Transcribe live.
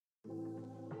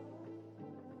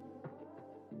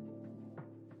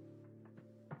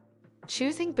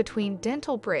Choosing between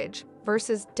dental bridge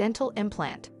versus dental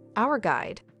implant, our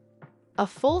guide. A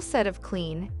full set of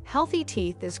clean, healthy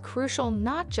teeth is crucial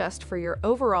not just for your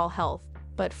overall health,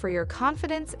 but for your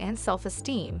confidence and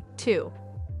self-esteem, too.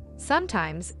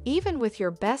 Sometimes, even with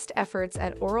your best efforts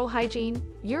at oral hygiene,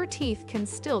 your teeth can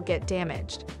still get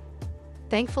damaged.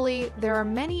 Thankfully, there are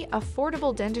many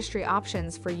affordable dentistry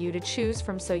options for you to choose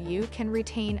from so you can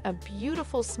retain a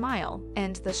beautiful smile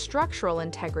and the structural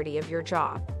integrity of your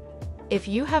jaw. If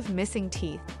you have missing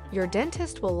teeth, your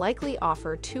dentist will likely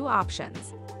offer two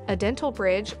options: a dental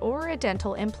bridge or a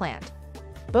dental implant.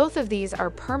 Both of these are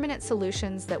permanent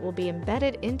solutions that will be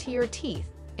embedded into your teeth,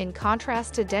 in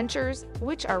contrast to dentures,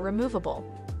 which are removable.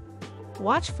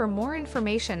 Watch for more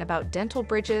information about dental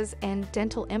bridges and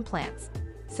dental implants,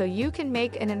 so you can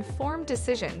make an informed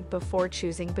decision before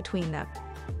choosing between them.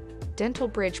 Dental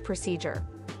bridge procedure.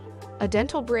 A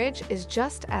dental bridge is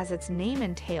just as its name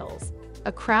entails.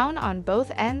 A crown on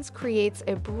both ends creates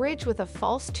a bridge with a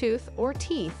false tooth or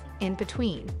teeth in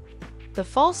between. The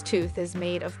false tooth is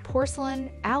made of porcelain,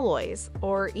 alloys,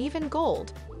 or even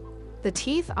gold. The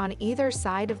teeth on either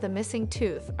side of the missing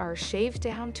tooth are shaved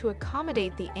down to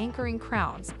accommodate the anchoring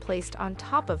crowns placed on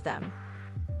top of them.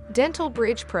 Dental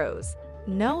bridge pros.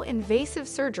 No invasive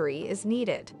surgery is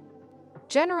needed.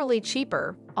 Generally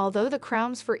cheaper, although the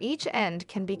crowns for each end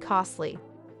can be costly.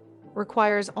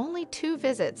 Requires only 2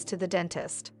 visits to the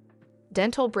dentist.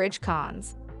 Dental bridge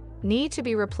cons. Need to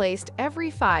be replaced every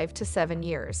 5 to 7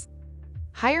 years.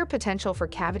 Higher potential for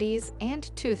cavities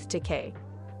and tooth decay.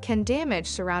 Can damage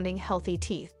surrounding healthy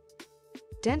teeth.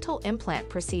 Dental implant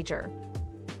procedure.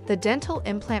 The dental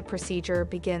implant procedure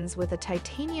begins with a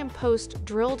titanium post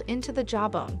drilled into the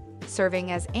jawbone,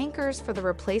 serving as anchors for the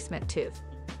replacement tooth.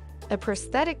 A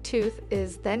prosthetic tooth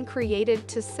is then created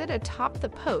to sit atop the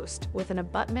post with an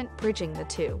abutment bridging the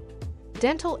two.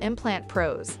 Dental implant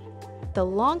pros. The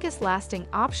longest-lasting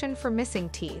option for missing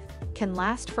teeth, can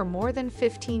last for more than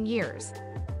 15 years.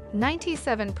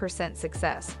 97%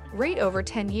 success rate over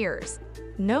 10 years.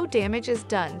 No damage is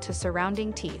done to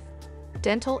surrounding teeth.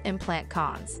 Dental implant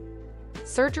cons.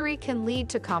 Surgery can lead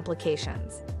to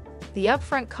complications. The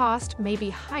upfront cost may be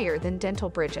higher than dental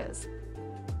bridges.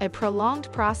 A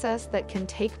prolonged process that can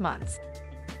take months.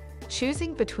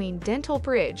 Choosing between dental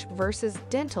bridge versus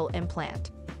dental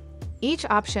implant. Each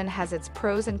option has its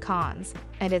pros and cons,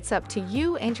 and it's up to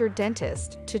you and your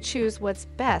dentist to choose what's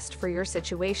best for your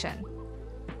situation.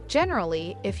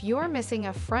 Generally, if you're missing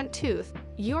a front tooth,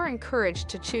 you're encouraged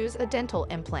to choose a dental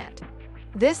implant.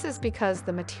 This is because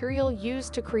the material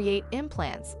used to create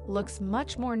implants looks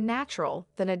much more natural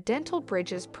than a dental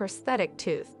bridge's prosthetic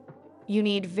tooth. You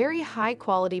need very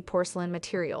high-quality porcelain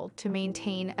material to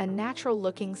maintain a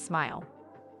natural-looking smile.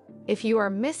 If you are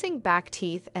missing back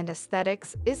teeth and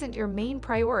aesthetics isn't your main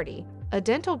priority, a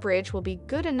dental bridge will be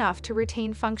good enough to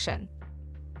retain function.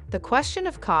 The question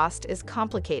of cost is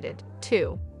complicated,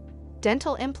 too.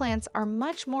 Dental implants are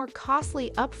much more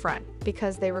costly upfront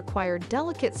because they require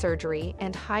delicate surgery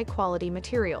and high-quality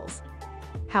materials.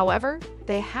 However,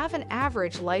 they have an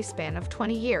average lifespan of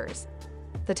 20 years.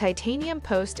 The titanium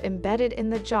post embedded in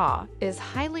the jaw is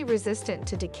highly resistant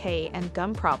to decay and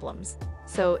gum problems,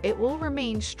 so it will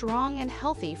remain strong and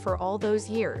healthy for all those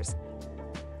years.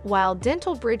 While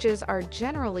dental bridges are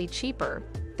generally cheaper,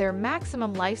 their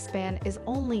maximum lifespan is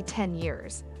only 10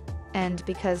 years. And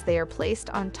because they are placed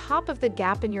on top of the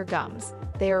gap in your gums,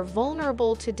 they are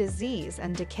vulnerable to disease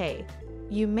and decay.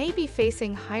 You may be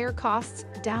facing higher costs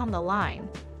down the line.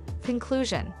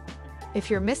 Conclusion: if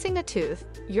you're missing a tooth,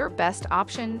 your best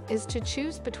option is to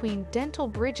choose between dental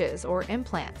bridges or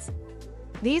implants.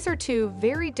 These are two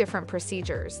very different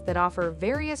procedures that offer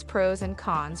various pros and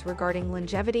cons regarding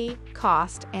longevity,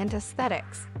 cost, and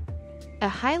aesthetics. A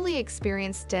highly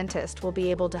experienced dentist will be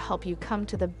able to help you come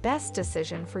to the best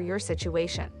decision for your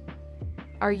situation.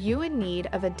 Are you in need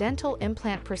of a dental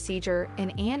implant procedure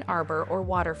in Ann Arbor or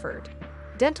Waterford?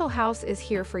 Dental House is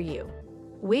here for you.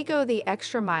 We go the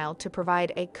extra mile to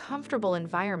provide a comfortable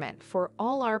environment for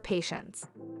all our patients.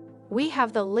 We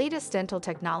have the latest dental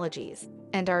technologies,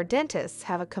 and our dentists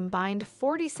have a combined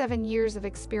 47 years of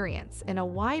experience in a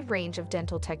wide range of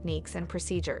dental techniques and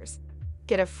procedures.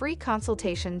 Get a free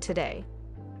consultation today.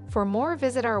 For more,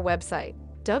 visit our website,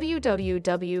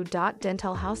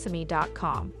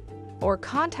 www.dentalhouseme.com, or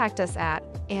contact us at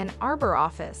Ann Arbor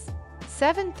office,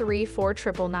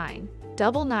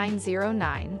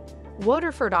 734-999-9909,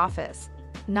 Waterford office,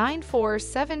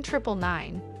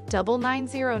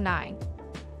 947-999-9909.